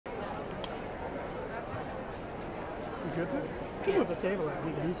good? Come move the table and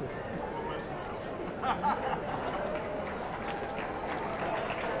make it easier.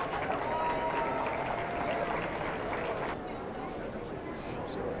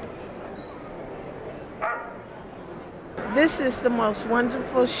 This is the most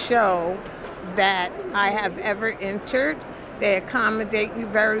wonderful show that I have ever entered. They accommodate you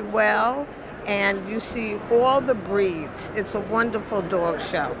very well, and you see all the breeds. It's a wonderful dog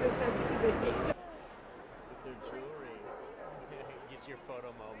show. With their jewelry. Gets your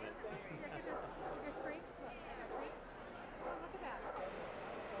photo moment.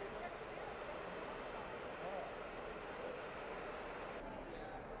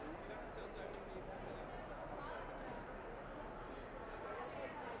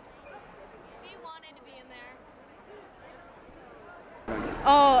 She wanted to be in there.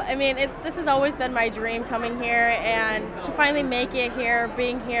 Oh, I mean, this has always been my dream coming here, and to finally make it here,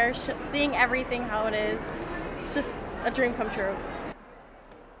 being here, seeing everything how it is, it's just a dream come true.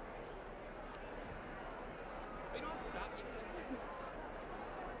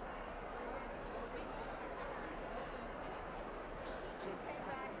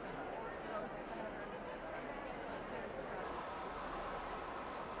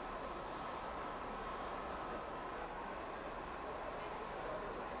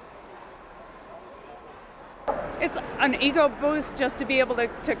 It's an ego boost just to be able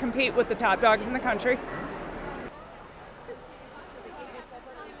to compete with the top dogs in the country.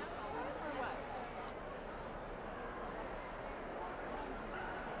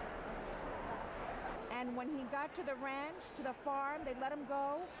 And when he got to the ranch, to the farm, they let him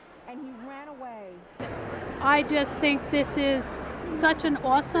go, and he ran away. I just think this is such an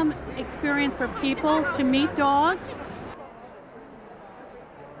awesome experience for people to meet dogs